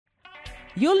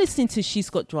You're listening to She's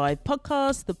Got Drive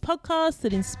podcast, the podcast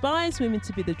that inspires women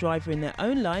to be the driver in their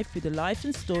own life through the life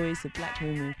and stories of Black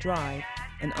women with drive.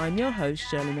 And I'm your host,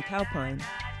 Shirley McAlpine.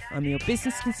 I'm your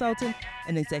business consultant,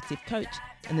 an executive coach,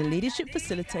 and a leadership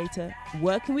facilitator,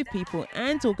 working with people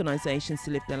and organizations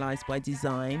to live their lives by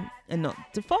design and not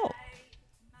default.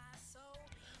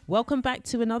 Welcome back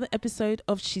to another episode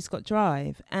of She's Got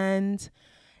Drive. And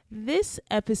this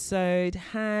episode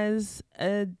has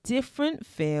a different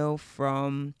feel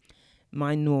from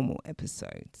my normal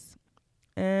episodes.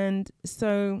 And this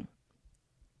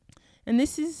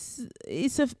is,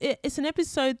 it's an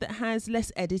episode that has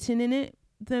less editing in it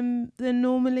than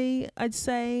normally, I'd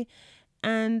say.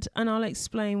 And I'll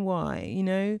explain why,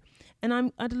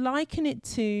 and I'd liken it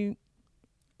to,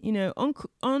 on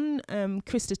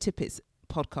Krista Tippett's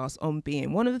podcast On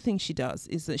Being, one of the things she does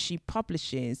is that she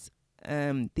publishes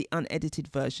the unedited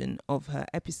version of her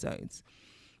episodes.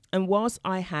 And whilst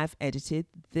I have edited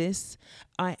this,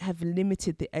 I have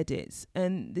limited the edits,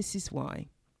 and this is why.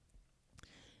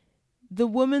 The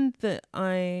woman that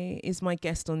is my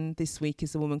guest on this week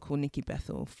is a woman called Nikki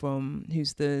Bethel,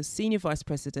 who's the Senior Vice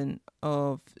President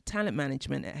of Talent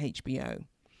Management at HBO.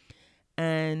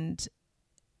 And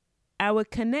our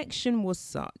connection was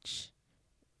such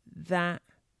that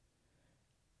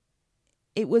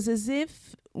it was as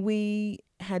if we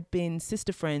had been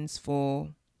sister friends for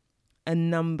a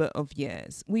number of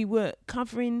years. We were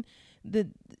covering a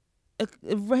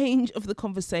range of the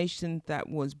conversation that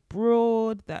was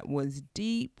broad, that was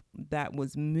deep, that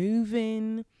was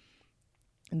moving,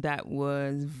 that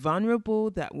was vulnerable,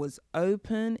 that was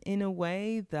open in a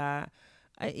way that,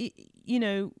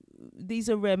 these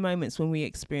are rare moments when we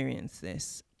experience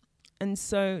this. And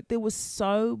so there was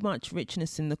so much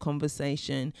richness in the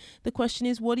conversation. The question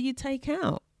is, what do you take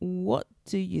out? What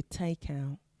do you take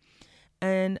out?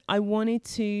 And I wanted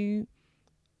to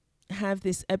have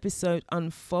this episode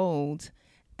unfold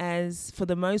for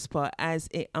the most part, as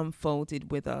it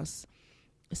unfolded with us.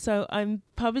 So I'm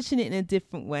publishing it in a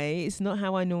different way. It's not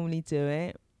how I normally do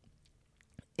it.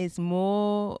 It's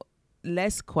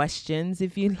less questions,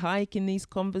 if you like, in these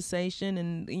conversations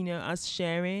and, us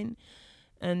sharing.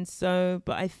 And so,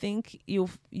 but I think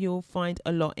you'll find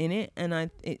a lot in it,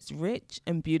 and it's rich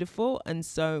and beautiful. And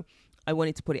so I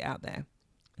wanted to put it out there.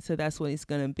 So that's what it's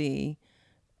going to be.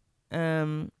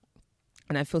 And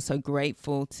I feel so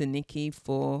grateful to Nikki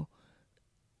for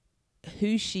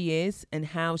who she is and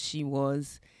how she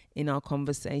was in our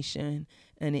conversation.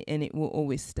 And it will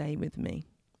always stay with me.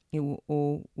 It will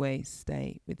always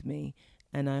stay with me.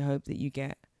 And I hope that you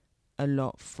get a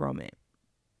lot from it.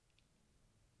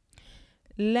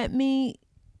 Let me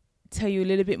tell you a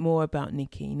little bit more about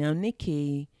Nikki. Now,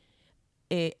 Nikki,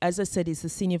 as I said, is the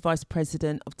Senior Vice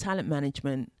President of Talent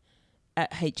Management at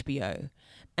HBO.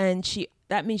 And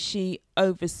that means she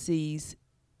oversees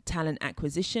talent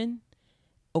acquisition,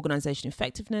 organization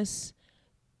effectiveness,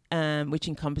 which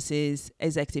encompasses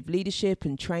executive leadership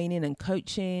and training and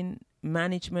coaching,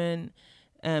 management,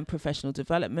 professional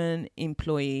development,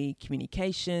 employee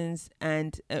communications,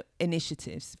 and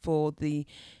initiatives for the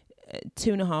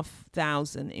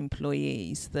 2,500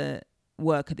 employees that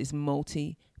work at this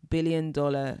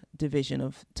multi-billion-dollar division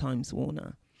of Times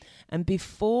Warner. And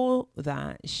before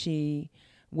that, she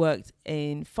worked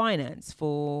in finance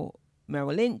for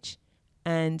Merrill Lynch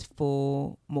and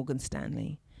for Morgan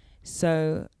Stanley.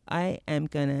 So I am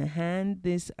going to hand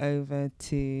this over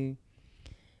to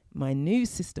my new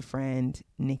sister friend,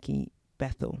 Nikki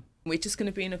Bethel. We're just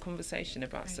going to be in a conversation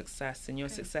about success and your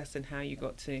success and how you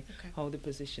got to hold the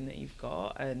position that you've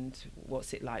got, and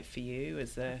what's it like for you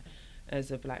as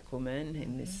a Black woman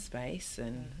in this space,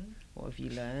 and what have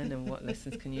you learned, and what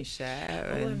lessons can you share?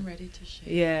 I'm ready to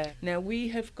share. Yeah. Now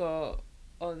we've got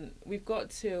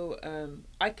till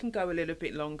I can go a little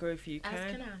bit longer if you can.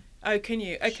 As can I. Oh, can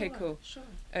you? Okay, sure, cool. Sure.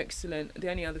 Excellent.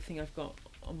 The only other thing I've got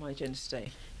on my agenda today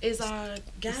is our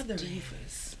gathering,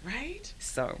 divas, right?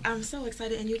 So I'm so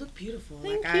excited, and you look beautiful.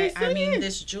 Thank you. I mean,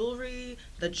 this jewelry,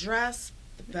 the dress,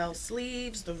 the bell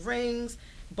sleeves, the rings,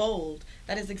 bold.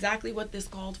 That is exactly what this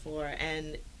called for,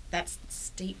 and that's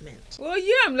statement. Well,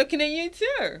 yeah, I'm looking at you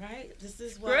too. Right? This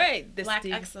is what great. Black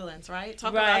excellence, right?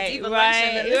 Talk right, about diva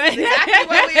right, luncheon, and this is exactly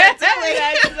what we are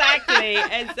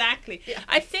doing. exactly. Yeah.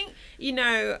 I think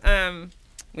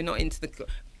we're not into the.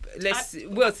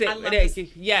 We'll see.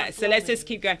 So let's just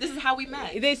keep going. This is how we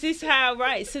met. This is how,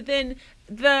 right. So then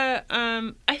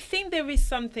I think there is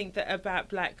something about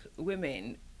Black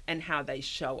women and how they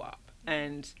show up,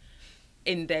 and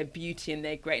in their beauty and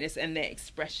their greatness and their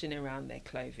expression around their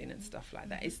clothing and stuff like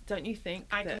that. Don't you think?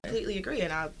 I completely agree,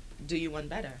 and I'll do you one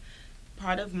better.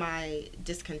 part of my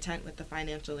discontent with the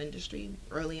financial industry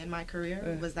early in my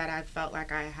career was that I felt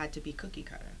like I had to be cookie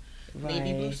cutter.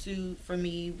 Navy blue suit for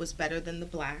me was better than the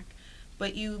black,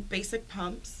 but you basic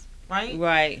pumps, right?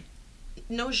 Right.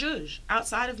 No zhuzh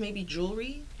outside of maybe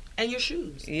jewelry and your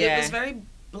shoes. Yeah. It was very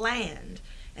bland.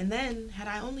 And then, had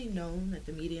I only known that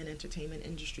the media and entertainment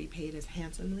industry paid as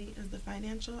handsomely as the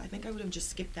financial, I think I would have just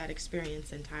skipped that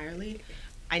experience entirely.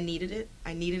 I needed it.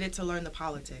 I needed it to learn the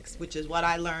politics, which is what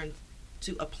I learned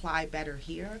to apply better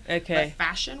here. Okay. But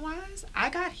fashion-wise, I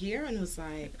got here and was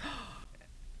like,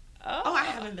 oh, I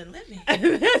haven't been living. That's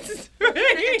An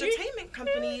right. entertainment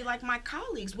company, like my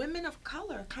colleagues, women of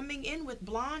color, coming in with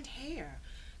blonde hair,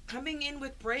 coming in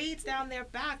with braids down their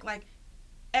back, like,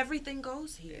 everything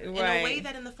goes here in a way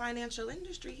that in the financial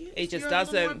industry it just you're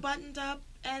doesn't. a little more buttoned up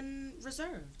and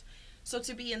reserved. So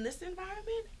to be in this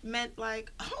environment meant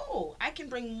like, oh, I can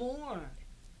bring more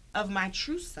of my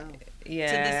true self to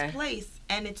this place,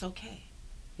 and it's okay.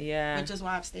 Yeah. Which is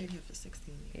why I've stayed here for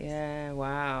 16 years. Yeah.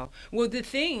 Wow. Well, the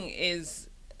thing is,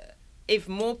 if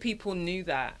more people knew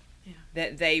that,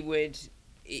 that they would.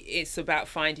 It's about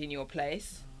finding your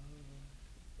place.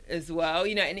 As well,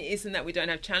 you know, and it isn't that we don't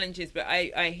have challenges, but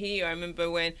I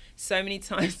remember when so many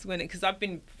times because I've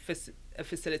been a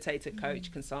facilitator,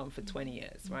 coach, consultant for 20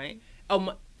 years, right?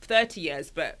 30 years,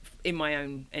 but in my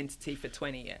own entity for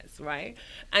 20 years, right?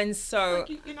 And so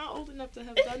like you're not old enough to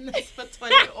have done this for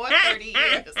 20 or 30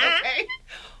 years, okay?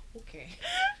 Okay.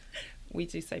 We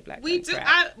do say black. We do.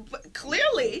 But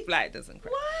clearly, black doesn't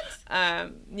crack.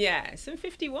 What? Yeah. So I'm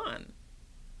 51.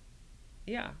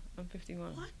 Yeah, I'm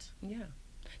 51. What? Yeah.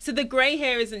 So the grey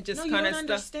hair isn't just kind of stuff. No, you don't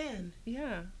understand.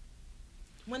 Yeah.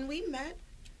 When we met,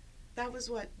 that was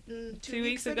what, 2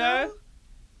 weeks ago?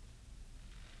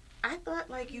 I thought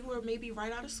like you were maybe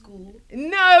right out of school.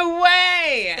 No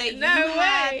way. That you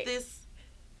had this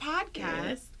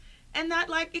podcast, and that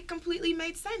like it completely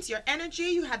made sense. Your energy,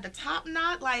 you had the top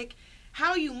knot, like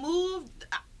how you moved.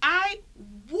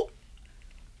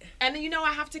 And then, you know,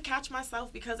 I have to catch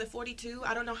myself because at 42,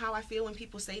 I don't know how I feel when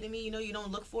people say to me, you know, you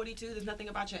don't look 42. There's nothing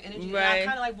about your energy. Right. And I'm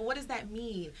kind of like, but what does that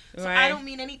mean? So I don't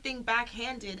mean anything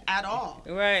backhanded at all.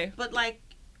 Right. But like,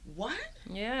 what?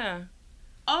 Yeah.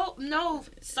 Oh, no.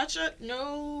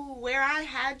 Where I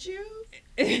had you.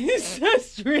 It's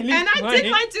just really And funny. I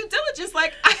did my due diligence.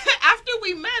 Like, after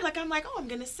we met, like, I'm like, oh, I'm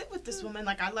going to sit with this woman.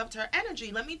 Like, I loved her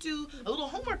energy. Let me do a little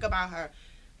homework about her.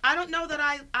 I don't know that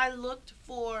I looked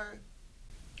for...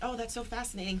 Oh, that's so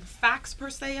fascinating. Facts per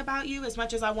se about you, as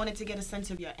much as I wanted to get a sense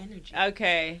of your energy.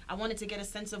 Okay. I wanted to get a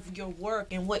sense of your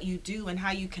work and what you do and how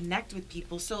you connect with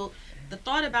people. So the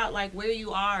thought about like where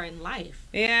you are in life.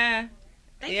 Yeah.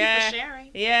 Thank you for sharing.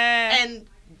 Yeah. And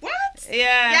what?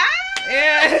 Yeah. Yeah.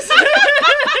 Yes.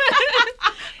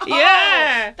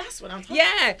 Yeah. That's what I'm talking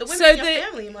Yeah. about. The women So in your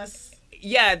family must.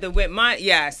 Yeah.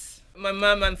 Yes. My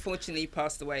mum unfortunately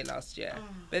passed away last year. Oh.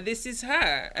 But this is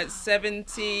her at 70.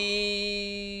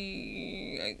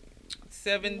 Wow.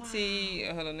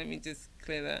 Hold on, let me just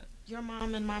clear that. Your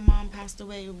mom and my mom passed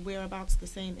away whereabouts the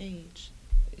same age.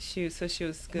 She was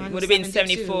good. Mine Would was have been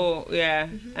 72. 74, yeah.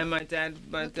 Mhm. And my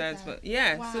dad's,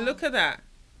 yeah. Wow. So look at that.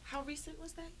 How recent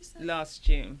was that, you said? Last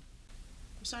June.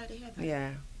 I'm sorry to hear that.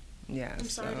 Yeah. Yeah. I'm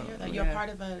sorry to hear that. You're part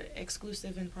of an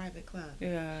exclusive and private club.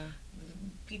 Yeah.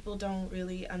 People don't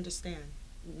really understand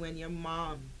when your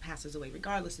mom passes away,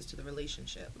 regardless as to the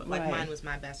relationship. But like mine was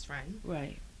my best friend.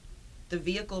 Right. The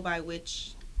vehicle by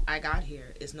which I got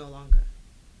here is no longer.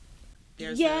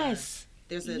 There's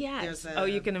Oh,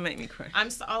 you're gonna make me cry. I'm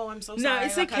so sorry. No,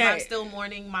 it's okay. Because I'm still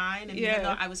mourning mine, and even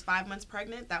though I was 5 months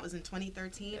pregnant, that was in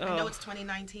 2013. I know it's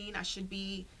 2019. I should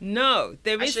be. No,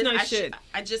 there is no should.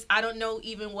 I don't know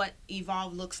even what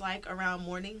evolve looks like around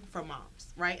mourning for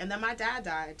moms, right? And then my dad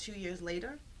died 2 years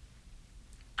later.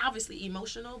 Obviously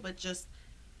emotional, but just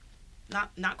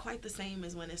not quite the same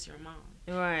as when it's your mom.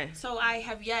 Right. So I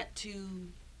have yet to.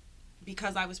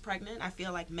 Because I was pregnant, I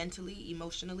feel like mentally,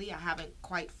 emotionally, I haven't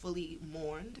quite fully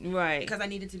mourned. Right. Because I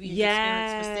needed to be in good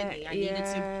spirits for Sydney. I needed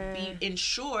to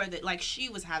ensure that, like, she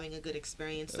was having a good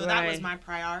experience. So that was my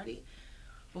priority.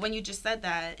 But when you just said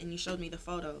that and you showed me the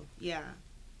photo, yeah.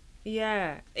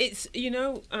 Yeah. It's,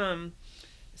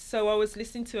 so I was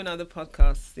listening to another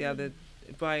podcast the other,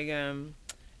 by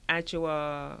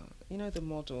Adjoa, the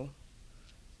model.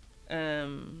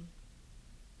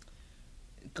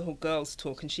 Girls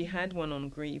Talk, and she had one on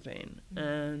grieving,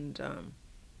 and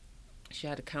she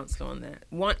had a counsellor on there.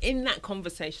 In that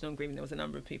conversation on grieving, there was a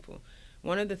number of people.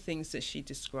 One of the things that she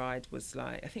described was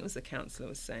like, I think it was the counsellor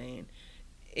was saying,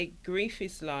 grief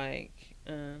is like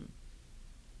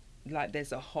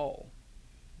there's a hole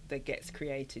that gets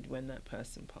created when that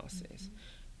person passes.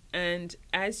 And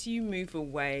as you move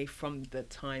away from the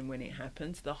time when it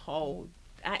happens, the hole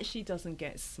actually doesn't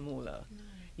get smaller. No.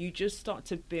 You just start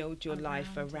to build your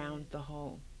life around the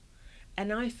hole.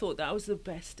 And I thought that was the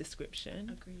best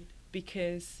description. Agreed.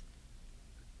 Because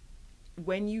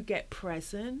when you get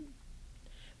present,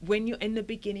 when you're in the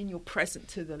beginning, you're present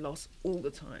to the loss all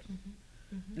the time.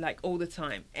 Mm-hmm. Mm-hmm. Like all the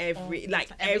time. Every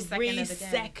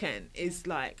second is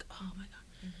like, oh my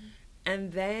God. Mm-hmm.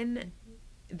 And then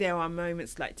there are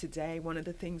moments like today. One of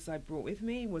the things I brought with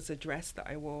me was a dress that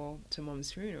I wore to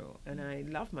Mom's funeral. And I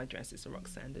love my dress. It's a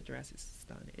Roxanda dress. It's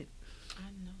stunning.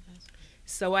 I know that's great.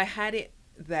 So I had it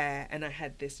there, and I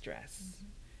had this dress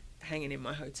hanging in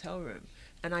my hotel room.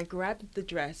 And I grabbed the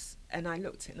dress and I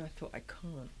looked at it and I thought, I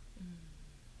can't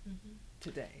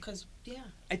today. Because,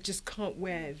 I just can't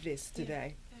wear this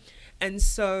today. Yeah. And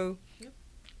so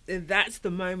that's the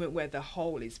moment where the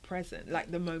hole is present. Like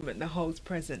the moment the hole's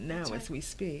present now as we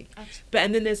speak. Absolutely. But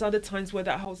and then there's other times where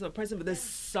that hole's not present, but the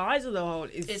size of the hole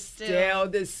is still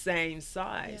the same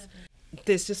size. Yeah.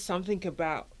 There's just something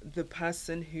about the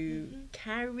person who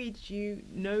carried you,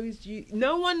 knows you.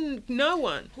 No one.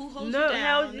 Who holds you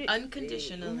down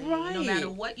unconditionally, no matter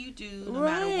what you do, no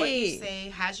matter what you say,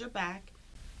 has your back.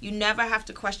 You never have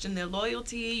to question their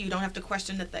loyalty. You don't have to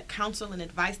question that the counsel and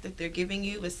advice that they're giving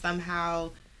you is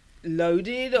somehow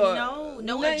loaded or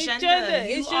no agenda.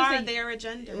 You are their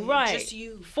agenda. Right. Just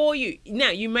you. For you. Now,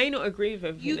 you may not agree with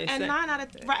everything they say.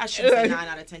 I shouldn't say 9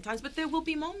 out of 10 times, but there will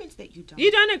be moments that you don't.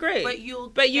 You don't agree. But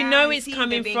you know it's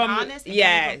coming from honest and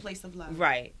coming from a place of love.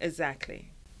 Right, exactly.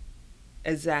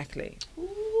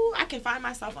 Ooh, I can find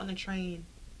myself on the train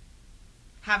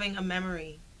having a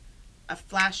memory, a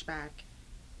flashback,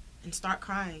 and start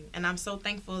crying. And I'm so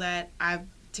thankful that I've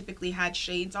typically had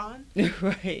shades on.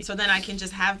 Right. So then I can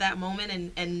just have that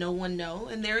moment and no one know.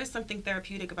 And there is something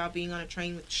therapeutic about being on a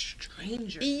train with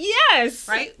strangers. Yes.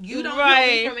 Right? You don't know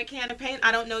me from a can of paint.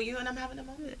 I don't know you, and I'm having a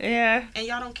moment. Yeah. And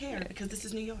y'all don't care because this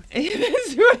is New York.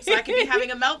 That's right. So I can be having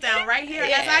a meltdown right here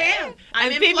as I am.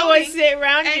 I'm and people will sit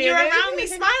around you. And you're around me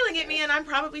smiling at me, and I'm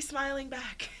probably smiling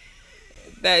back.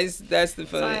 That's the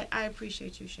fun. So I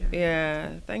appreciate you sharing.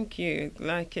 Yeah, thank you.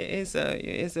 Like it is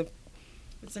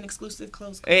it's an exclusive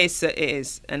close call. It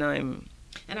is, and I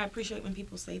appreciate when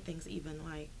people say things even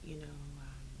like,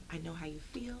 I know how you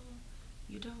feel.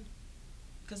 You don't,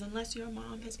 because unless your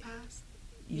mom has passed,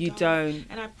 you don't.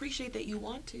 And I appreciate that you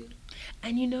want to.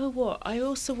 And you know what? I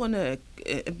also want to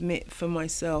admit for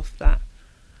myself that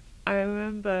I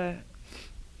remember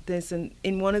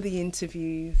in one of the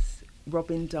interviews,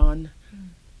 Robin Dunn.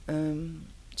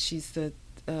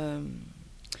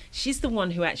 She's the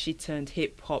one who actually turned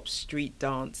hip hop street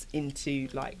dance into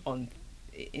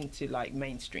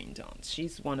mainstream dance.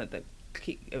 She's one of the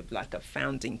like a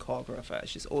founding choreographer.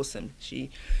 She's awesome.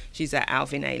 She's at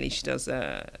Alvin Ailey. She does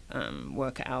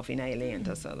work at Alvin Ailey and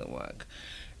does other work.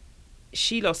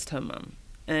 She lost her mum,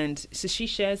 and so she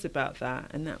shares about that.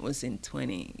 And that was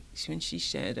when she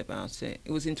shared about it.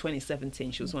 It was in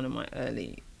 2017. She was one of my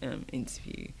early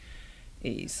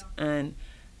interviewees, and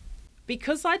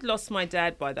because I'd lost my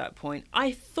dad by that point,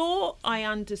 I thought I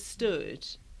understood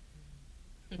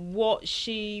what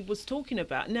she was talking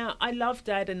about. Now, I love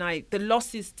Dad, and the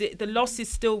loss is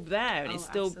still there, and it's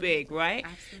still big, right?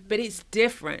 Absolutely. But it's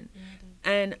different. Yeah,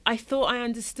 And I thought I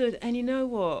understood. And you know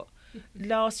what?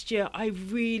 Last year, I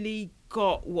really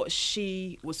got what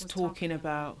she was talking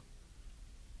about.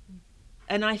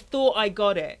 And I thought I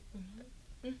got it.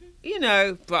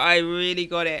 But I really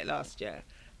got it last year.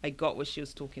 I got what she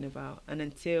was talking about. And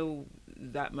until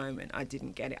that moment, I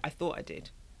didn't get it. I thought I did.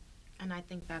 And I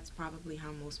think that's probably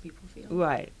how most people feel.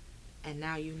 Right. And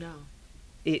now you know.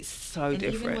 It's so different.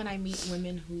 And even when I meet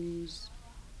women whose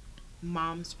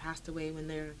moms passed away when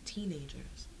they're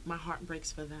teenagers, my heart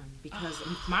breaks for them. Because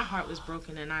my heart was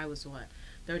broken and I was,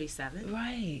 37?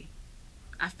 Right.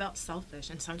 I felt selfish.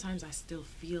 And sometimes I still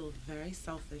feel very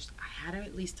selfish. I had her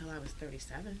at least till I was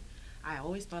 37. I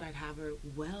always thought I'd have her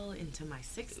well into my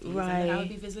 60s. Right. And that I would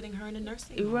be visiting her in a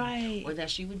nursing home. Right. Or that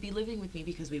she would be living with me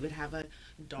because we would have a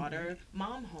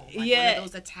daughter-mom home. Like one of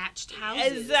those attached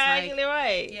houses. Exactly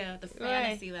right. Yeah, the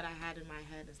fantasy that I had in my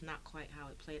head is not quite how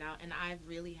it played out. And I've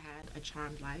really had a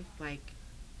charmed life. Like,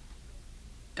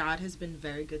 God has been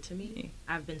very good to me.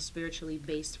 I've been spiritually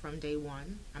based from day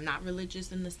one. I'm not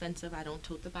religious in the sense of I don't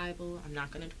tote the Bible. I'm not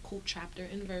going to quote chapter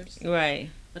and verse. Right.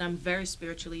 But I'm very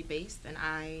spiritually based, and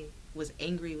I was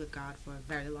angry with God for a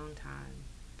very long time.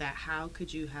 That how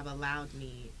could you have allowed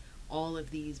me all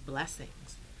of these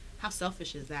blessings? How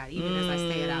selfish is that, even as I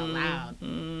say it out loud?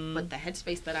 But the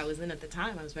headspace that I was in at the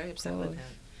time, I was very upset with him.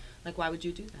 Like, why would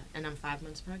you do that? And I'm 5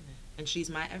 months pregnant. and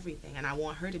she's my everything, and I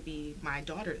want her to be my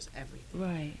daughter's everything.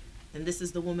 Right. And this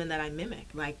is the woman that I mimic.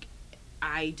 Like,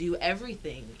 I do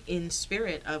everything in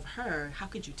spirit of her. How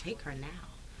could you take her now?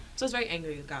 So I was very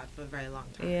angry with God for a very long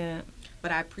time. Yeah.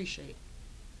 But I appreciate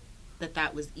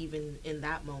that was even in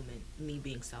that moment me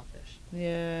being selfish.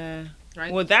 Yeah.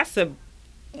 Right? Well, that's to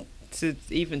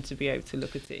be able to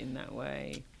look at it in that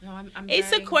way. No, I'm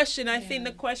It's very, a question. I yeah. think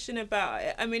the question about,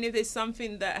 I mean, if there's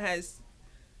something that has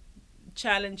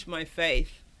challenged my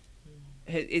faith,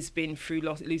 it's been through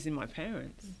losing my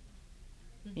parents.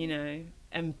 Mm-hmm. You know,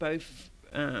 and both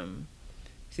through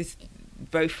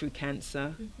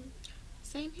cancer. Mm-hmm.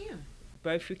 Same here.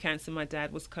 Both through cancer. My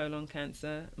dad was colon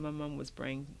cancer. My mum was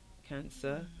brain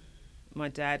cancer. My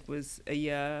dad was a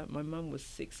year. My mum was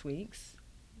 6 weeks.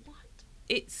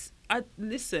 What?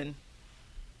 Listen.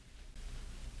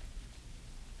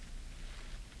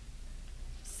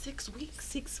 6 weeks?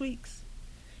 6 weeks.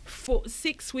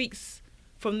 6 weeks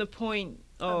from the point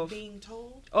of being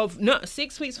told?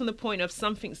 6 weeks from the point of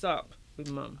something's up with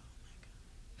mum.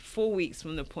 4 weeks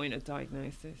from the point of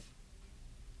diagnosis.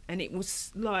 And it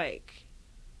was like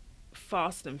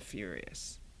fast and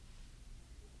furious.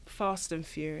 Fast and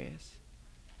furious.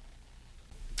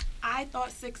 I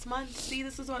thought 6 months. See,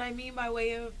 this is what I mean by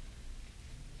way of,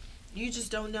 you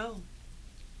just don't know.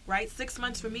 Right? 6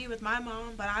 months for me with my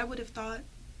mom, but I would have thought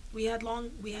we had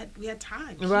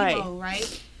time. Right. Chemo,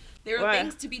 right? There are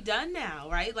things to be done now,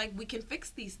 right? Like, we can fix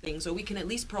these things, or we can at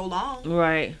least prolong.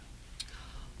 Right.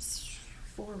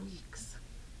 4 weeks.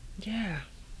 Yeah.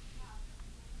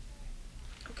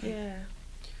 Okay. Yeah.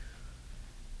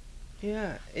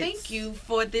 Yeah. Thank you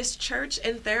for this church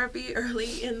and therapy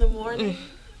early in the morning.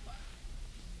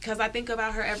 Because I think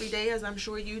about her every day, as I'm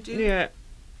sure you do. Yeah.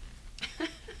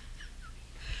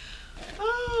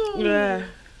 Oh. Yeah.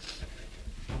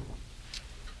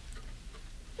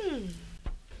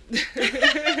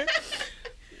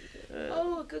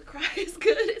 Oh, a good cry is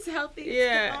good. It's healthy.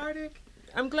 It's cathartic.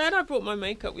 I'm glad I brought my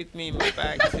makeup with me in my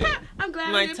bag too. I'm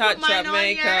glad my I didn't put mine touch-up on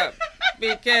makeup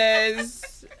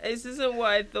because this isn't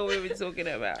what I thought we were talking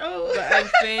about. Oh. But I'm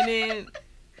feeling.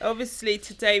 Obviously,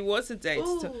 today was a day.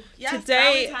 Yes,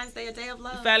 today, Valentine's Day, a day of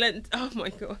love. Oh my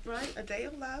God! Right, a day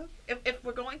of love. If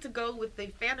we're going to go with the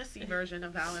fantasy version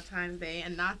of Valentine's Day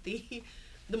and not the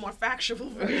more factual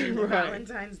version of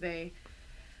Valentine's Day.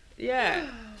 Yeah,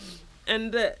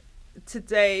 and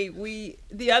today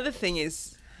the other thing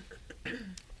is,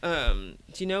 do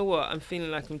you know what? I'm feeling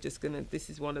like we're just gonna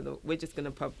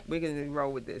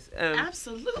roll with this.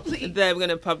 Absolutely. We're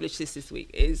gonna publish this week.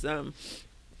 Is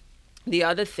the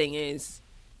other thing is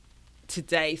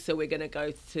today. So we're gonna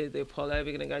go to the Apollo.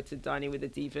 We're gonna go to Dining with the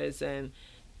Divas, and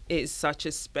it's such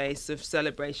a space of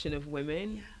celebration of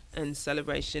women. Yes. And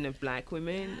celebration of Black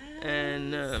women. Yes.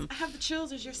 And I have the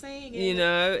chills as you're saying it. You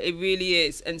know, it really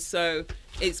is. And so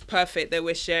it's perfect that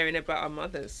we're sharing about our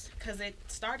mothers. Because it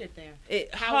started there.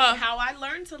 How I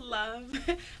learned to love,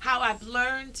 how I've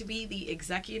learned to be the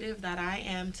executive that I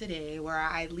am today, where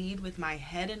I lead with my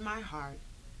head and my heart,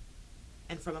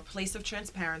 and from a place of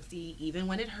transparency, even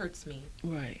when it hurts me.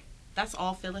 Right. That's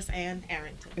all Phyllis Ann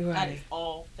Arrington. Right. That is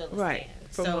all Phyllis Right. Ann.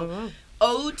 From so, my mom.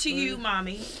 Ode to you,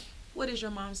 Mommy. What is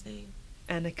your mom's name?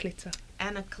 Anaclita.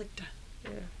 Anaclita.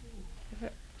 Yeah.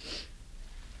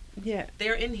 Yeah.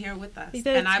 They're in here with us.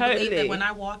 They're and I totally. believe that when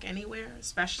I walk anywhere,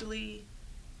 especially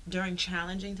during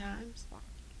challenging times,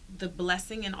 the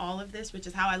blessing in all of this, which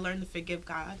is how I learned to forgive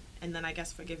God, and then I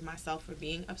guess forgive myself for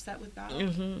being upset with God.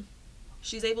 Mm-hmm.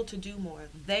 She's able to do more.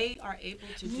 They are able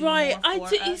to do right. more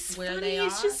for us it's where funny. they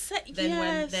It's are just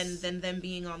than them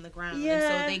being on the ground. Yeah. And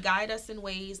so they guide us in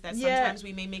ways that sometimes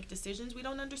we may make decisions we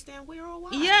don't understand where or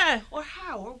why. Yeah. Or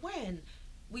how or when.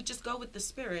 We just go with the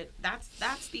spirit.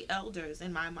 That's the elders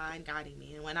in my mind guiding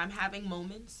me. And when I'm having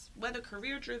moments, whether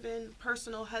career driven,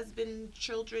 personal, husband,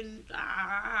 children,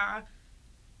 I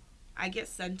get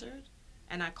centered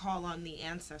and I call on the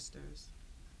ancestors.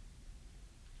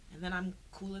 And then I'm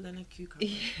cooler than a cucumber.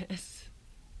 Yes.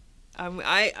 I'm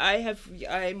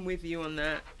with you on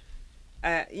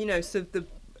that. You know, so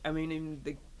in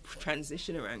the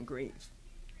transition around grief.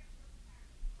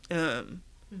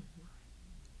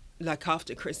 Like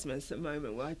after Christmas, a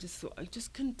moment where I just thought I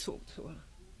just couldn't talk to her,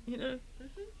 you know.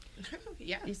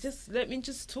 Yes. You just let me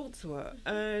just talk to her,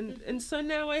 and so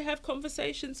now I have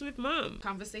conversations with Mum.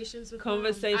 Conversations with Mum,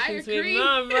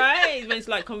 right? It's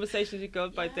like Conversations with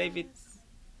God by David.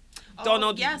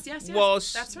 Donald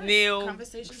Walsh, that's right. Neil,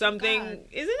 something,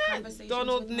 isn't it?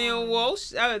 Donald Neil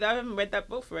Walsh. Oh, I haven't read that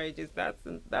book for ages.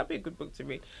 That'd be a good book to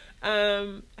read.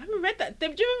 I haven't read that. Do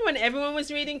you remember when everyone was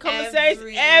reading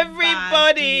Conversations?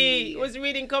 Everybody was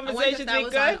reading Conversations with God. I wonder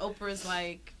if that was on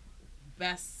Oprah's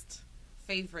best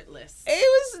favorite list. It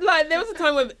was like, there was a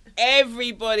time with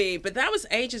everybody, but that was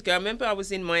ages ago. I remember I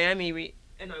was in Miami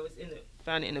and I was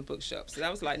found it in a bookshop. So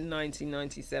that was like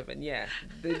 1997. Yeah,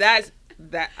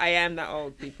 I am that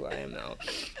old, people. I am that old.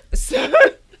 So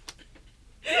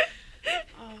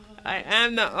I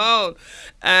am that old.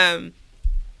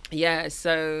 Yeah.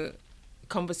 So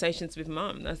conversations with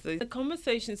mum. That's the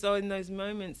conversations are in those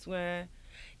moments where,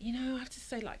 you know, I have to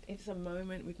say, like, if it's a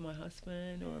moment with my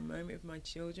husband or a moment with my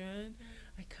children,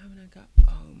 I come and I go,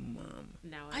 oh, mum,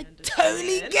 Now I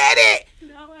totally get it.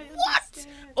 Now I understand.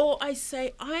 What? Or I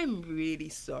say, I'm really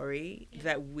sorry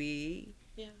that we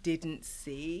didn't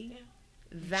see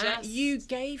that you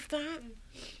gave that,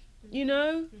 you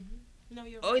know? No,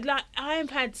 you're Or right. like, I have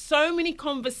had so many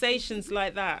conversations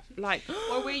like that. Like,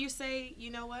 Or where you say, you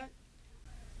know what?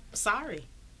 Sorry.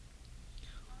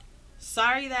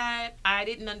 Sorry that I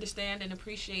didn't understand and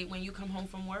appreciate when you come home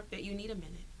from work that you need a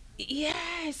minute.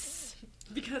 yes.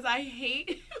 Because I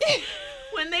hate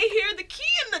when they hear the key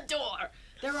in the door.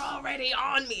 They're already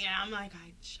on me. And I'm like,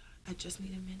 I just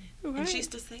need a minute. Right. And she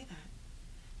used to say that.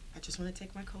 I just want to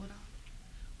take my coat off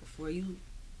before you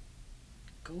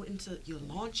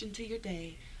launch into your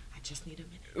day. I just need a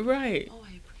minute. Right. Oh,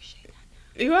 I appreciate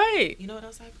that now. Right. You know what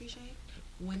else I appreciate?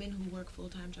 Women who work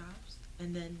full-time jobs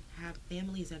and then have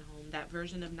families at home. That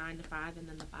version of 9 to 5 and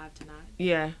then the 5 to 9.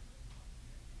 Yeah.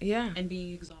 Yeah. And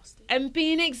being exhausted. And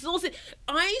being exhausted.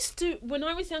 When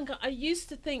I was younger, I used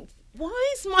to think,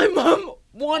 why does my mum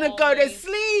want to go to Always.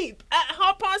 sleep at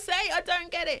 8:30? I don't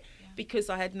get it. Yeah. Because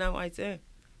I had no idea.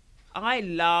 I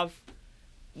love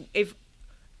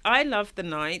the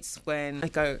nights when I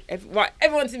go, right,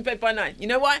 everyone's in bed by 9. You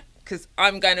know why? Because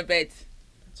I'm going to bed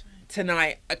That's right.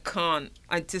 tonight. I can't.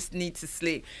 I just need to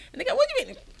sleep. And they go, what do you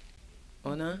mean?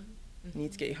 Honor, you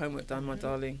need to get your homework done, my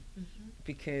darling.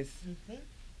 Because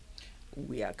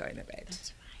we are going to bed.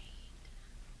 That's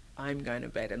right. I'm going to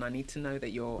bed and I need to know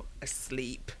that you're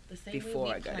asleep The same before way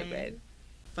we I go to plan bed.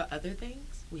 For other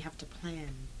things, we have to plan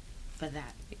for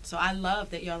that. So I love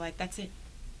that y'all like, that's it.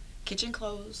 Kitchen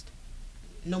closed.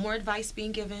 No more advice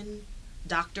being given.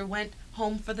 Doctor went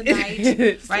home for the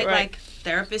night. right? Like,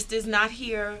 therapist is not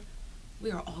here. We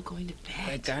are all going to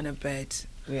We're bed. going to bed.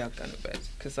 We are going to bed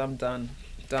because I'm done.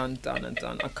 Done and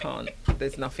done. I can't.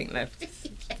 There's nothing left.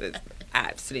 There's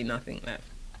absolutely nothing left.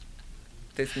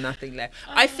 There's nothing left.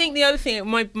 I think the other thing,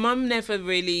 my mum never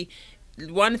really,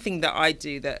 one thing that I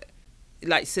do that,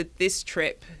 like, so this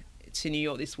trip to New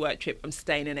York, this work trip, I'm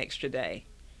staying an extra day.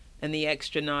 And the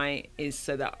extra night is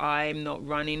so that I'm not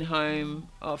running home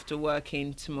after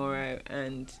working tomorrow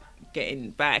and getting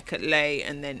back at late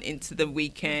and then into the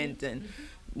weekend and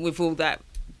with all that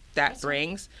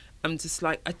brings. I'm just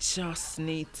like, I just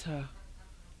need to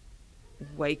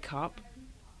wake up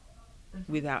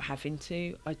without having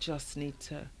to. I just need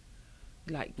to,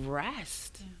 like,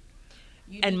 rest.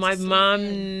 You And need my to sleep mum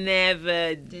in.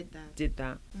 never did that. did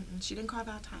that. She didn't carve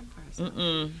out time for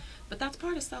herself. But that's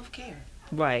part of self-care,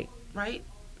 Right. right?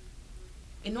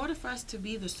 In order for us to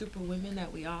be the super women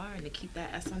that we are and to keep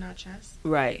that S on our chest,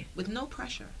 Right. with no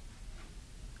pressure.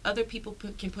 Other people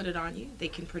can put it on you. They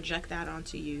can project that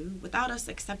onto you without us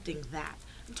accepting that.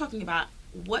 I'm talking about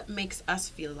what makes us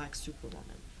feel like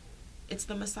superwoman. It's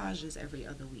the massages every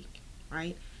other week,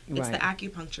 right? It's the Right.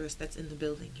 acupuncturist that's in the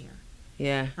building here,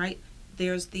 Yeah. right?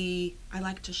 There's I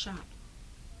like to shop.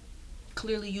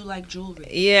 Clearly you like jewelry,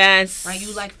 Yes. right?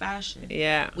 You like fashion.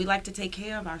 Yeah. We like to take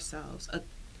care of ourselves.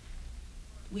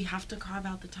 We have to carve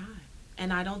out the time.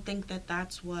 And I don't think that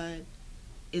that's what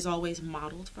is always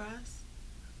modeled for us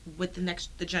with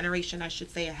the generation, I should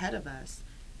say, ahead of us.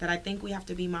 That I think we have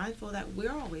to be mindful that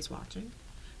we're always watching.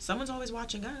 Someone's always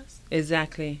watching us.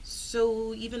 Exactly.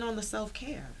 So even on the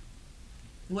self-care,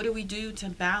 what do we do to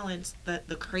balance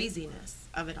the craziness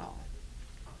of it all?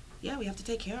 Yeah, we have to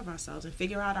take care of ourselves and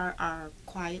figure out our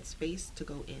quiet space to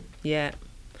go in. Yeah.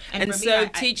 And And for me, so I-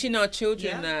 teaching our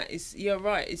children Yeah. that is, you're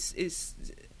right,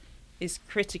 it's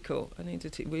critical. I need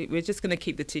to. We're just going to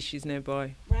keep the tissues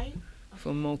nearby right?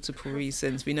 for multiple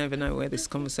reasons. We never know where this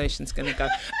conversation's going to go.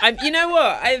 You know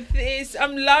what?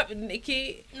 I'm loving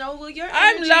Nikki. No, well,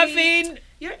 I'm loving.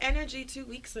 your energy 2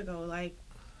 weeks ago. Like,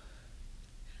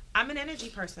 I'm an energy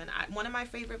person. One of my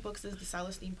favorite books is The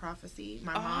Celestine Prophecy.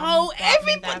 My mom bought me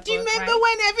everybody! that Do you book, remember right?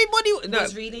 when everybody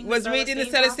Was reading the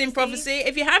Celestine Celestine Prophecy? Prophecy?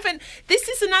 If you haven't, this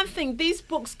is another thing. These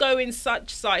books go in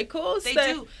such cycles. They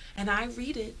do, and I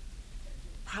read it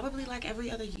probably like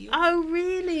every other year Oh,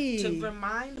 really? to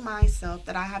remind myself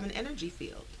that I have an energy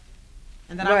field,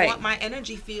 and that I Right. want my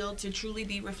energy field to truly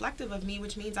be reflective of me,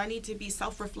 which means I need to be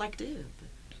self-reflective.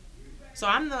 So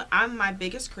I'm my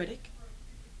biggest critic,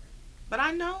 but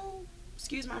I know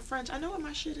excuse my French, I know what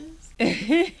my shit is.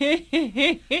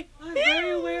 I'm very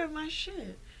aware of my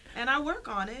shit. And I work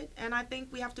on it. And I think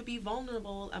we have to be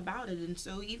vulnerable about it. And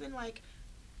so even like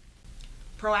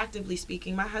proactively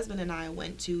speaking, my husband and I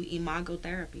went to imago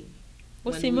therapy.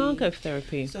 What's imago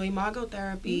therapy? So imago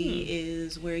therapy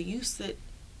is where you sit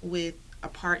with a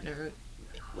partner,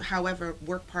 however,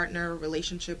 work partner,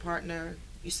 relationship partner.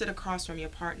 You sit across from your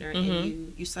partner and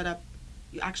you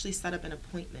actually set up an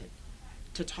appointment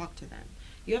to talk to them.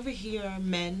 You ever hear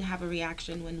men have a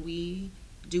reaction when we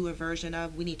do a version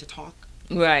of "we need to talk"?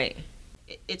 Right.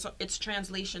 It's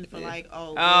translation for like,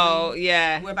 really?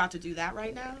 Yeah, we're about to do that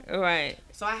right now. Right.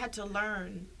 So I had to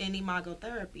learn in imago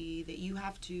therapy that you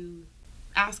have to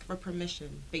ask for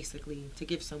permission, basically, to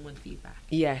give someone feedback.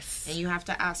 Yes. And you have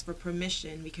to ask for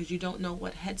permission because you don't know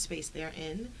what headspace they're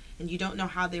in, and you don't know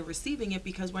how they're receiving it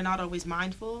because we're not always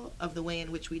mindful of the way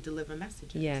in which we deliver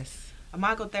messages. Yes.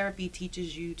 Imago therapy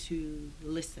teaches you to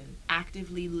listen,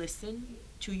 actively listen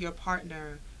to your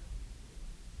partner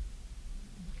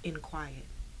in quiet.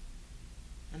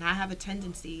 And I have a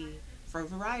tendency, for a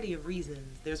variety of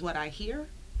reasons, there's what I hear,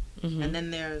 and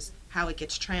then there's how it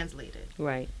gets translated.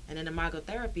 Right. And in imago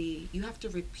therapy, you have to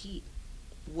repeat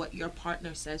what your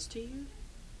partner says to you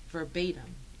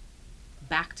verbatim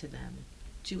back to them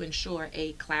to ensure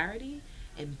A, clarity,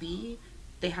 and B,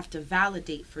 they have to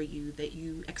validate for you that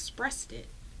you expressed it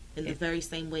in the very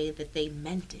same way that they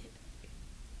meant it.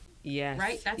 Yes.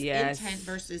 Right? That's intent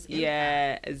versus impact.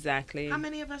 Yeah, exactly. How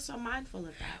many of us are mindful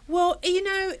of that? Well,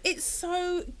 it's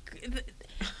so...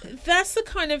 That's the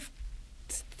kind of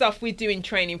stuff we do in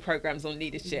training programs on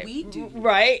leadership. We do.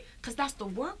 Right? Because that's the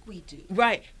work we do.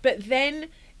 Right. But then,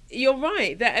 you're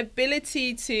right, that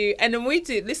ability to... And then we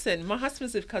do... Listen, my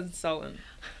husband's a consultant.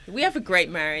 We have a great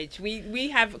marriage. We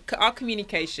have... Our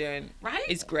communication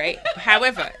is great.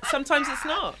 However, sometimes it's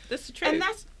not. That's the truth. And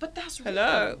that's real.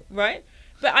 Hello. Right?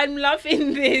 But I'm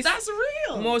loving this. That's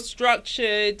real. More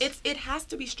structured. It has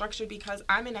to be structured because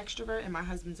I'm an extrovert and my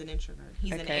husband's an introvert.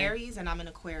 He's an Aries and I'm an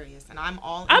Aquarius, and I'm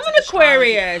an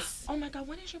Aquarius. Oh my God,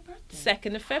 when is your birthday?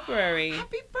 2nd of February.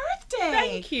 Happy birthday.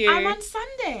 Thank you. I'm on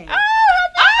Sunday.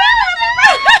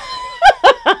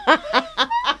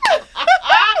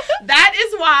 That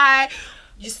is why.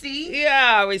 You see?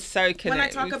 Yeah, I was so connected. When I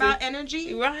talk about energy,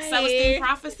 Celestine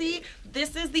prophecy,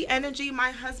 this is the energy.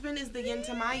 My husband is the yin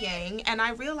to my yang, and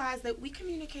I realize that we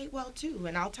communicate well too.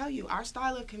 And I'll tell you, our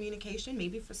style of communication,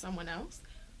 maybe for someone else,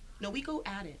 no, we go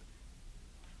at it.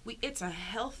 It's a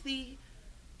healthy,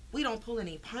 we don't pull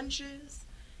any punches.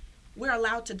 We're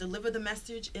allowed to deliver the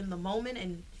message in the moment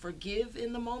and forgive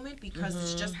in the moment because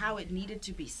it's just how it needed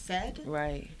to be said.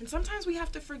 Right. And sometimes we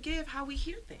have to forgive how we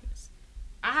hear things.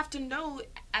 I have to know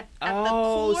at the core.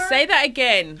 Oh, say that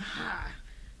again.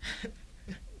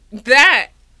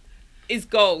 That is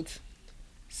gold.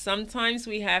 Sometimes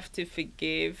we have to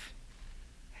forgive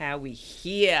how we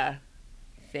hear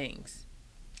things.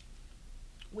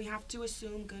 We have to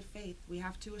assume good faith. We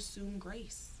have to assume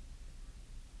grace.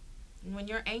 And when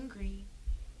you're angry,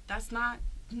 that's not,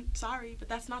 sorry, but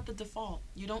that's not the default.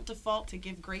 You don't default to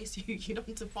give grace. You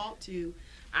don't default to,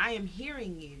 I am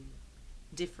hearing you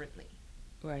differently.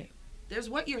 Right. There's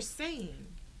what you're saying,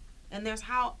 and there's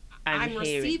how I'm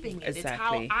receiving it.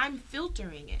 Exactly. It's how I'm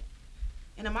filtering it.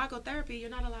 In imago therapy,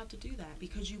 you're not allowed to do that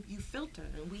because you filter,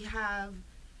 and we have,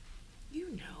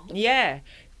 Yeah.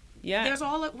 Yeah. There's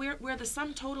we're the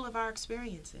sum total of our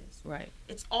experiences. Right.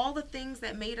 It's all the things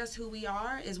that made us who we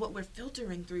are is what we're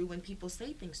filtering through when people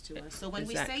say things to us. So when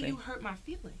we say you hurt my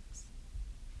feelings,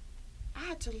 I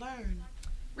had to learn.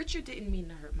 Richard didn't mean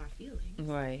to hurt my feelings.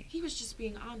 Right. He was just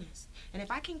being honest. And if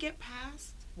I can get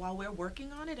past, while we're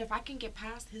working on it, if I can get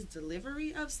past his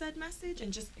delivery of said message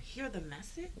and just hear the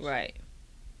message. Right.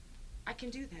 I can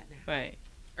do that now. Right.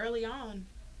 Early on,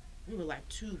 we were like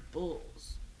two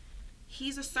bulls.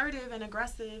 He's assertive and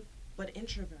aggressive, but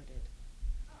introverted.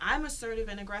 I'm assertive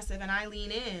and aggressive, and I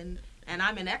lean in, and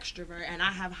I'm an extrovert, and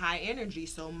I have high energy,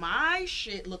 so my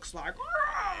shit looks like...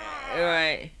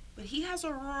 Right. But he has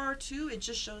a roar, too. It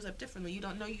just shows up differently. You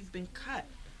don't know you've been cut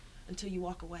until you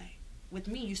walk away. With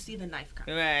me, you see the knife cut.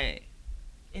 Right.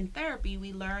 In therapy,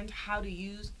 we learned how to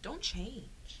use... Don't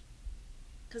change.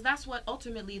 Because that's what,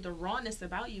 ultimately, the rawness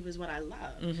about you is what I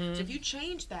love. Mm-hmm. So if you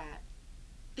change that,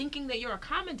 thinking that you're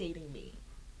accommodating me,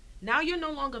 now you're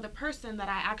no longer the person that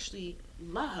I actually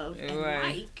love and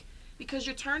like, because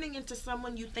you're turning into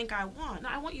someone you think I want. No,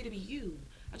 I want you to be you.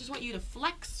 I just want you to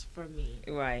flex for me.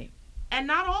 Right. And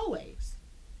not always,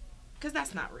 because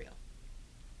that's not real.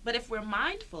 But if we're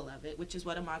mindful of it, which is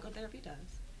what imago therapy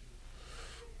does,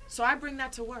 so I bring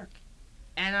that to work,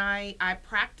 and I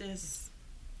practice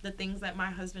the things that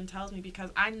my husband tells me, because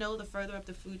I know the further up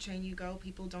the food chain you go,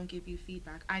 people don't give you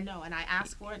feedback. I know, and I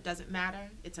ask for it. Doesn't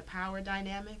matter. It's a power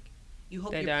dynamic. You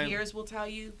hope your peers will tell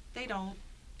you. They don't.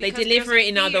 They deliver it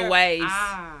in other ways.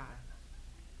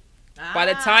 By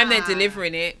the time they're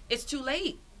delivering it, it's too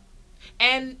late.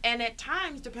 And at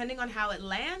times, depending on how it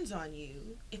lands on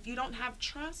you, if you don't have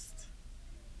trust,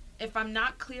 if I'm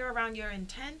not clear around your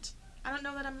intent, I don't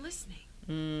know that I'm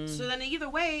listening. So then either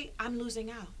way, I'm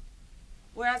losing out.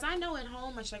 Whereas I know at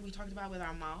home, much like we talked about with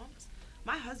our moms,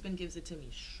 my husband gives it to me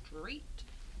straight,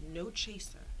 no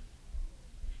chaser.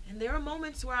 And there are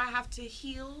moments where I have to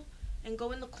heal and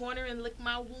go in the corner and lick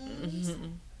my wounds.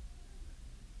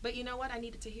 But you know what? I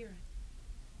needed to hear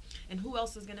it. And who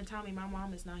else is going to tell me my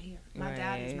mom is not here? My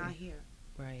dad is not here.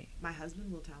 Right. My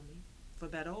husband will tell me. For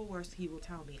better or worse, he will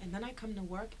tell me. And then I come to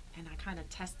work and I kind of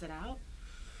test it out.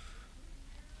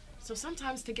 So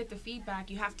sometimes to get the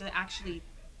feedback, you have to actually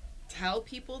tell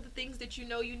people the things that you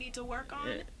know you need to work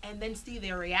on and then see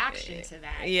their reaction to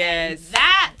that. Yes. And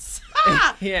that's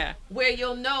yeah. where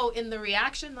you'll know in the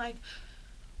reaction, like,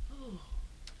 oh,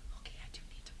 okay, I do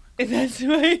need to work on That's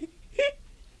right.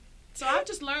 So I've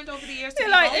just learned over the years to be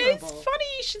like, vulnerable. It's funny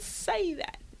you should say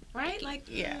that. Right? Like,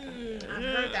 I've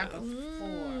heard that before.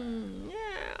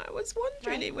 Yeah, I was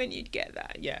wondering it when you'd get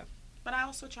that. Yeah. But I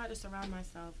also try to surround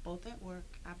myself, both at work.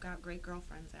 I've got great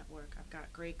girlfriends at work. I've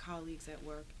got great colleagues at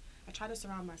work. I try to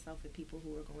surround myself with people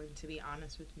who are going to be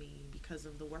honest with me because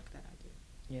of the work that I do.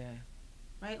 Yeah.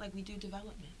 Right? Like, we do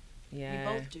development.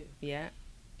 Yeah. We both do. Yeah.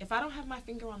 If I don't have my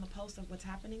finger on the pulse of what's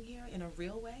happening here in a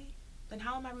real way, then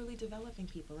how am I really developing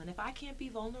people? And if I can't be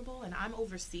vulnerable and I'm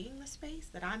overseeing the space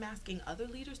that I'm asking other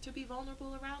leaders to be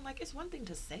vulnerable around, like, it's one thing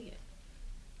to say it.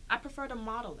 I prefer to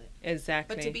model it.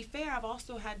 Exactly. But to be fair, I've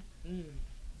also had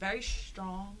very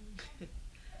strong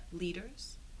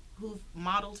leaders who've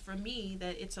modeled for me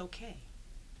that it's okay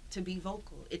to be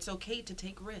vocal. It's okay to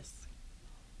take risks.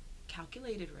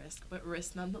 Calculated risk, but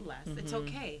risk nonetheless. It's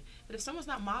okay. But if someone's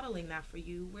not modeling that for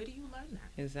you, where do you learn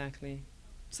that? Exactly.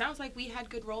 Sounds like we had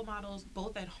good role models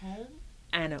both at home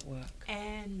and at work.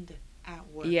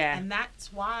 Yeah. And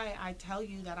that's why I tell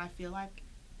you that I feel like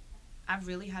I've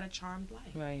really had a charmed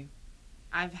life. Right.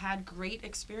 I've had great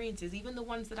experiences, even the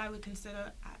ones that I would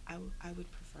consider I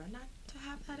would prefer not to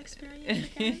have that experience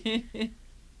again.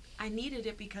 I needed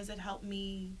it because it helped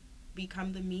me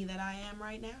become the me that I am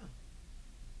right now.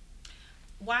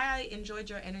 Why I enjoyed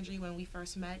your energy when we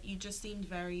first met, you just seemed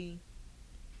very,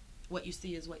 what you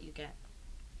see is what you get.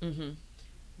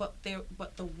 But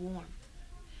the warmth,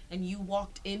 and you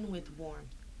walked in with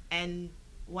warmth. And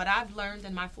what I've learned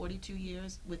in my 42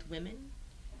 years with women,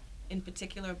 in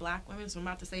particular black women, so I'm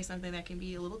about to say something that can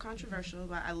be a little controversial,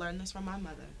 but I learned this from my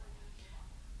mother.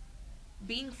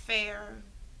 Being fair,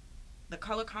 the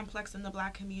color complex in the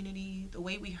black community, the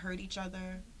way we hurt each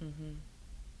other,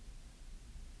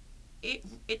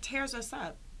 it tears us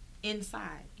up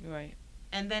inside. Right.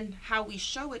 And then how we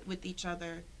show it with each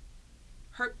other,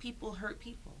 hurt people.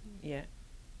 Yeah.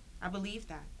 I believe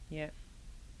that. Yeah.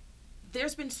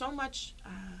 There's been so much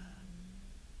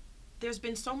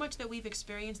that we've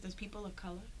experienced as people of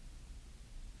color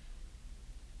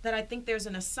that I think there's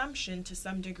an assumption to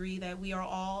some degree that we are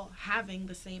all having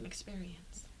the same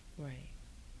experience. Right.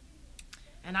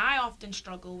 And I often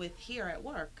struggle with, here at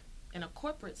work, in a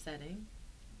corporate setting,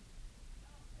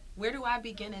 where do I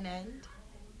begin and end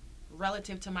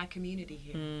relative to my community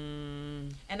here?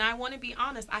 And I want to be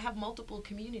honest, I have multiple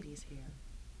communities here.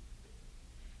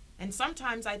 And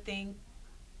sometimes I think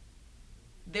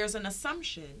there's an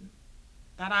assumption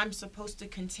that I'm supposed to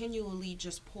continually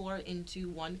just pour into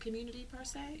one community per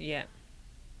se. Yeah.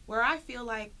 Where I feel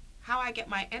like how I get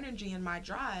my energy and my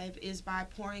drive is by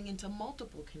pouring into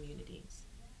multiple communities.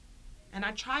 And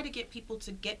I try to get people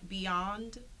to get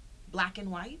beyond black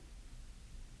and white.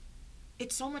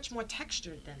 It's so much more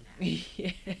textured than that.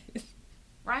 Yes.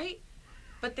 Right?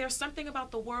 But there's something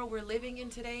about the world we're living in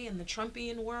today, in the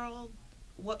Trumpian world,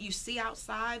 what you see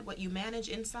outside, what you manage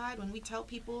inside, when we tell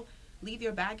people, leave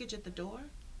your baggage at the door.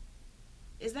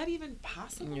 Is that even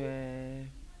possible? Yeah.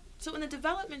 So in the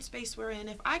development space we're in,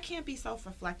 if I can't be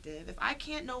self-reflective, if I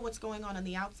can't know what's going on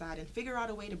the outside and figure out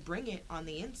a way to bring it on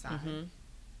the inside,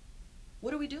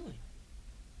 what are we doing?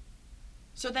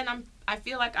 So then I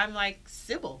feel like I'm like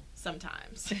Sybil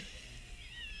sometimes.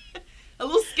 A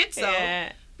little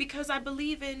schizo. Because I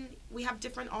believe we have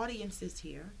different audiences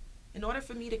here. In order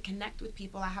for me to connect with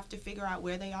people, I have to figure out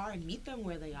where they are and meet them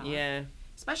where they are. Yeah.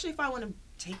 Especially if I want to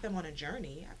take them on a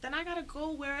journey. Then I got to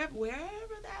go wherever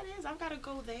that is. I've got to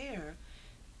go there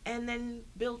and then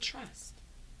build trust.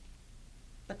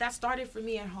 But that started for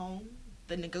me at home,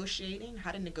 the negotiating,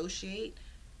 how to negotiate,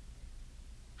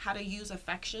 how to use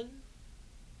affection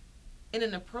in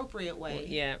an appropriate way. Well,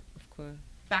 yeah, of course.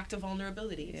 Back to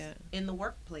vulnerabilities. Yeah. In the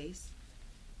workplace.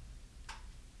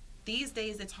 These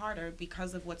days it's harder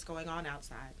because of what's going on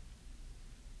outside.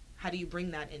 How do you bring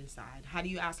that inside? How do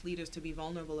you ask leaders to be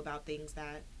vulnerable about things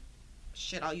that,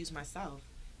 shit, I'll use myself.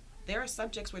 There are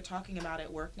subjects we're talking about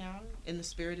at work now in the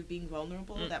spirit of being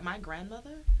vulnerable that my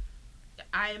grandmother,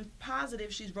 I am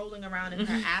positive she's rolling around in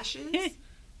her ashes.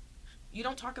 You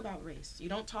don't talk about race. You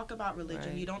don't talk about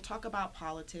religion. Right. You don't talk about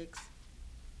politics.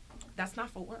 That's not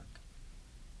for work.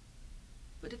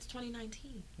 But it's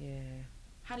 2019. Yeah.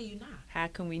 How do you not? How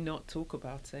can we not talk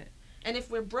about it? And if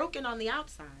we're broken on the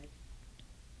outside,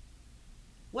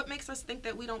 what makes us think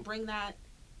that we don't bring that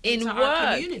into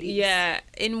our communities? Yeah,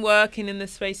 in work and in the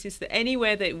spaces that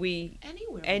anywhere that we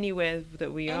Anywhere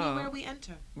are. we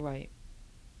enter. Right.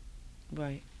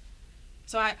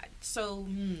 So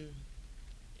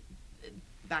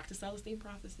back to Celestine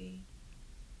Prophecy.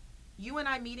 You and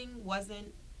I meeting was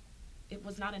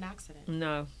not an accident.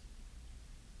 No.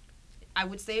 I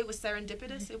would say it was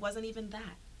serendipitous. It wasn't even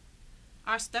that.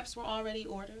 Our steps were already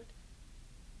ordered.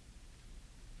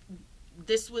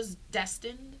 This was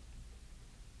destined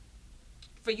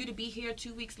for you to be here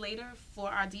 2 weeks later for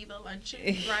our Diva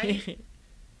luncheon, right?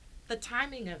 The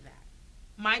timing of that.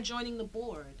 My joining the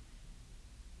board.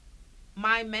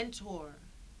 My mentor,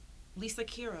 Lisa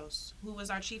Quiros, who was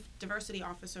our chief diversity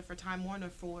officer for Time Warner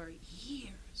for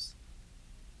years.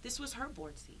 This was her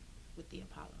board seat with the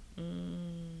Apollo.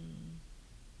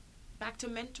 Back to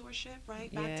mentorship,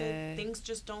 right? Back to things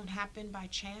just don't happen by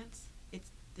chance.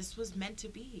 This was meant to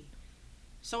be.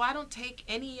 So I don't take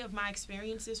any of my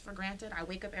experiences for granted. I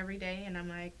wake up every day and I'm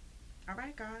like, all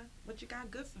right, God, what you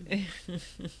got good for me?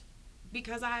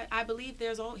 Because I believe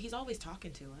he's always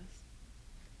talking to us.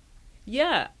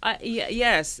 Yeah,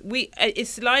 yes.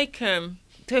 It's like, oh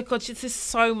God, this is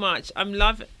so much. I'm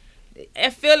loving.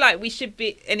 I feel like we should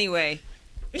be anyway.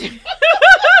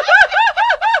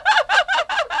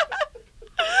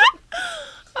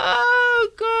 Oh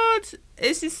God,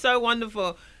 this is so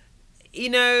wonderful. You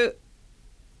know,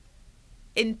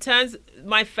 in terms,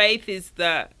 my faith is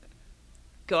that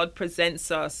God presents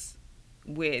us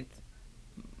with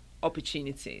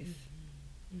opportunities,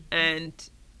 and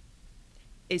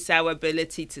it's our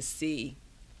ability to see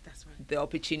the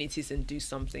opportunities and do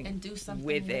something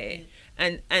with it.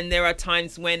 And there are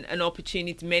times when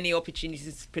many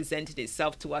opportunities presented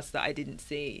itself to us that I didn't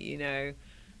see, you know,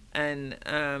 and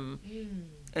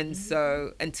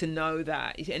so, and to know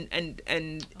that,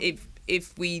 and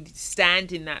if we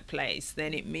stand in that place,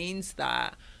 then it means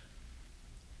that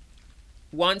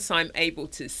once I'm able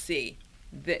to see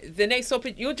the next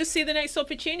you'll just see the next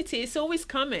opportunity. It's always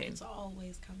coming. It's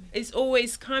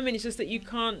always coming. It's just that you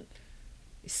can't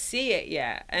see it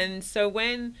yet. And so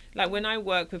when I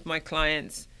work with my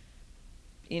clients,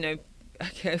 you know, I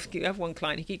have one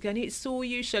client who keeps going, it's all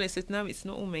you, Shirley. I said, no, it's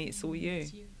not all me, it's all you.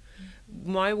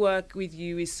 My work with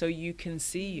you is so you can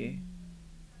see you.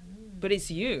 But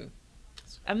it's you.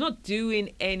 I'm not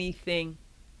doing anything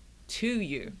to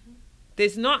you.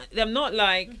 I'm not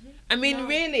like, I mean, no.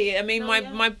 Really, I mean,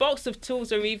 my box of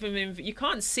tools are even you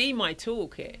can't see my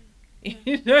toolkit. Yeah.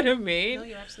 You know what I mean? No,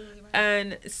 you're absolutely right.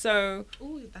 And so,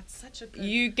 that's such a good...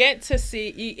 you get to see,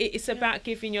 it's about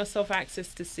giving yourself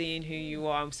access to seeing who you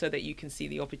are so that you can see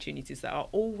the opportunities that are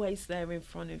always there in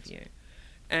front of you.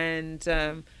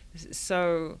 And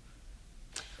so,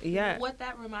 yeah. What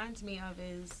that reminds me of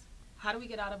is, how do we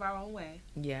get out of our own way?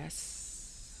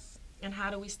 Yes. And how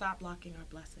do we stop blocking our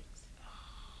blessings?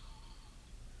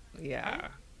 Yeah.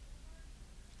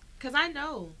 Because I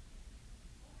know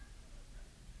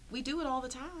we do it all the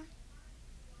time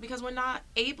because we're not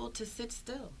able to sit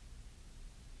still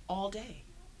all day.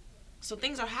 So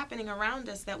things are happening around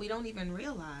us that we don't even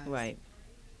realize. Right.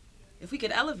 If we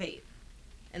could elevate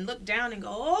and look down and go,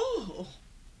 oh,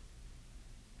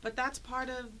 but that's part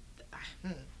of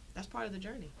the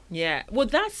journey. Yeah. Well,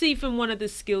 that's even one of the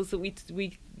skills that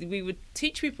we would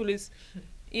teach people is,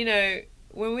 you know,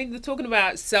 when we were talking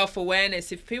about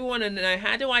self-awareness, if people want to know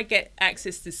how do I get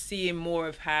access to seeing more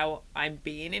of how I'm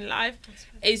being in life,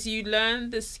 is you learn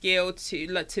the skill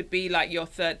to be like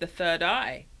the third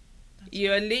eye. That's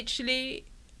You're right. Literally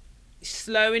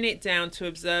slowing it down to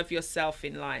observe yourself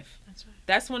in life. That's right.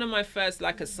 That's one of my first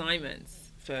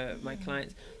assignments for my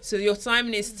clients. So your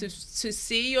assignment is to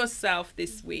see yourself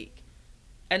this week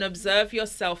and observe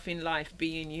yourself in life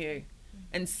being you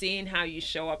and seeing how you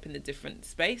show up in the different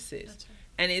spaces. That's right.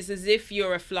 And it's as if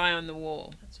you're a fly on the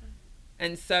wall. That's right.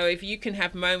 And so if you can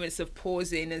have moments of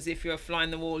pausing as if you're a fly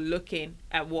on the wall, looking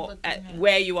at Looking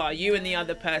where you are, you and the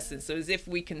other person. So as if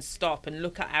we can stop and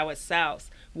look at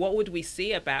ourselves. What would we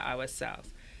see about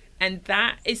ourselves? And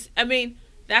that is, I mean,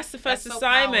 that's the first That's so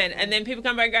assignment. powerful. And then people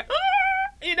come back and go,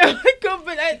 ah, you know,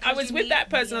 I was you with meet- that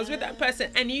person, I was with that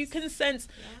person. And you can sense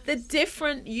the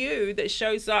different you that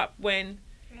shows up when,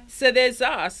 so there's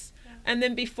us. And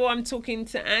then before I'm talking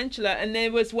to Angela, and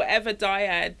there was whatever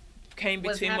dyad came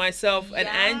Was between hap- myself and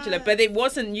Angela, but it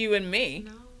wasn't you and me.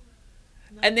 No.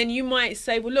 And then you might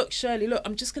say, well, look, Shirley, look,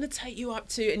 I'm just going to take you up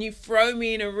to, and you throw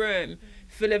me in a room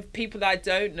full of people that I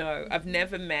don't know, I've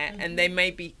never met, and they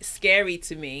may be scary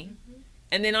to me.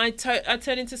 And then I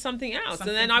turn into something else. Something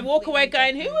and then I walk away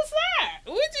completely going, who was that?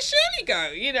 Where did Shirley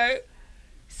go? You know?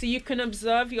 So you can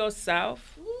observe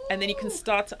yourself, and then you can Ooh.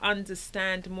 start to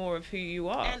understand more of who you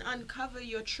are. And uncover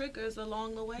your triggers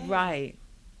along the way. Right.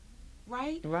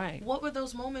 Right? What were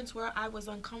those moments where I was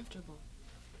uncomfortable?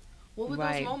 What were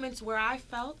Right. those moments where I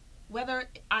felt, whether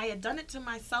I had done it to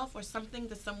myself or something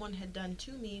that someone had done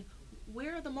to me,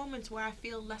 where are the moments where I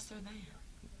feel lesser than?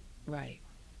 Right.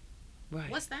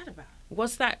 What's that about?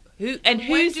 What's that? Who And when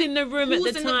who's in the room at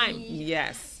who's the in the- time?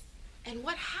 Yes. And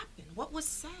what happened? What was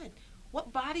said?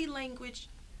 What body language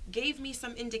gave me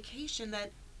some indication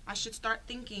that I should start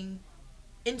thinking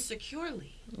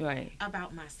insecurely Right.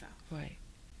 about myself? Right.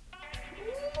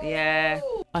 Yeah.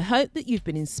 I hope that you've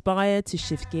been inspired to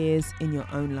shift gears in your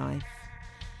own life.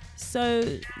 So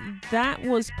that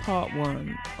was part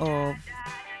one of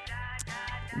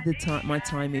my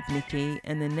time with Nikki,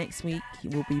 and then next week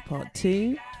will be part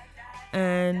two.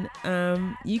 And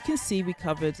you can see we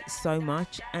covered so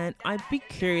much, and I'd be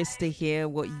curious to hear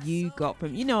what you got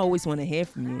from. I always want to hear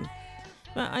from you,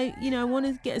 but I want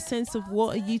to get a sense of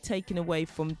what are you taking away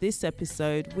from this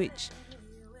episode, which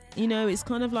it's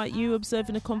kind of like you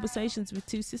observing the conversations with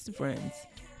two sister friends.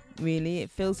 Really, it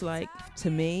feels like, to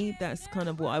me, that's kind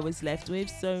of what I was left with.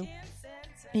 So,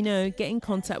 get in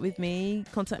contact with me.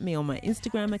 Contact me on my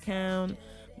Instagram account,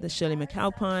 the Shirley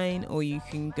McAlpine, or you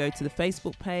can go to the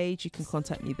Facebook page. You can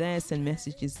contact me there, send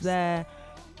messages there.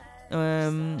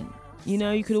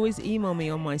 You could always email me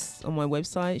on my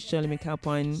website,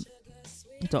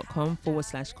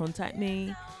 shirleymcalpine.com/contact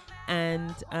me.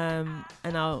 And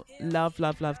I'll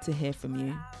love to hear from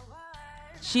you.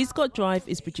 She's Got Drive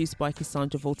is produced by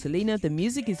Cassandra Voltalina. The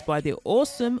music is by the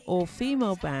awesome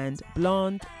all-female band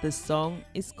Blonde. The song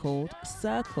is called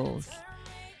Circles.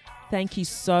 Thank you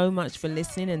so much for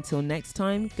listening. Until next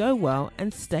time, go well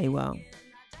and stay well.